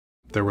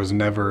There was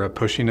never a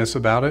pushiness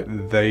about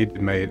it. They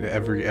made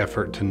every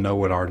effort to know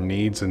what our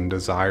needs and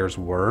desires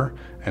were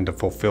and to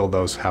fulfill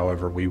those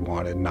however we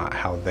wanted, not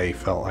how they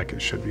felt like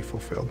it should be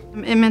fulfilled.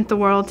 It meant the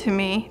world to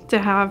me to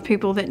have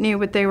people that knew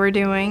what they were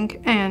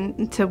doing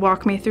and to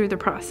walk me through the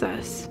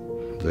process.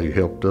 They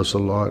helped us a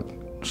lot,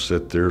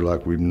 sit there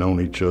like we've known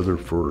each other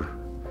for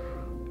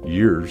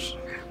years.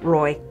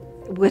 Roy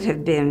would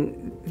have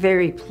been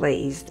very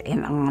pleased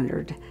and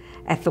honored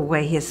at the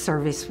way his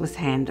service was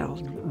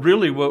handled.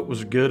 Really what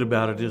was good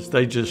about it is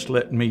they just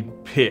let me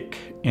pick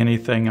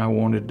anything I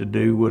wanted to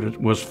do, what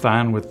was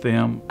fine with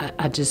them.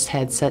 I just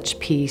had such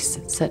peace,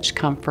 such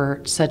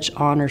comfort, such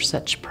honor,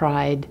 such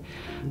pride.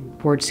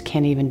 Words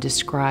can't even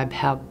describe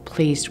how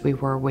pleased we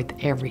were with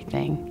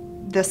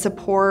everything. The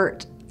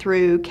support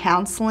through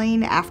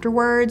counseling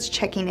afterwards,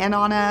 checking in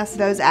on us,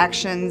 those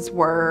actions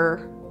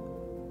were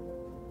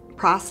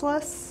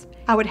priceless.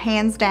 I would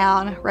hands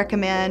down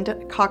recommend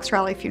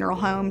Cox-Rowley Funeral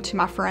Home to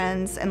my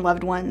friends and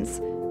loved ones.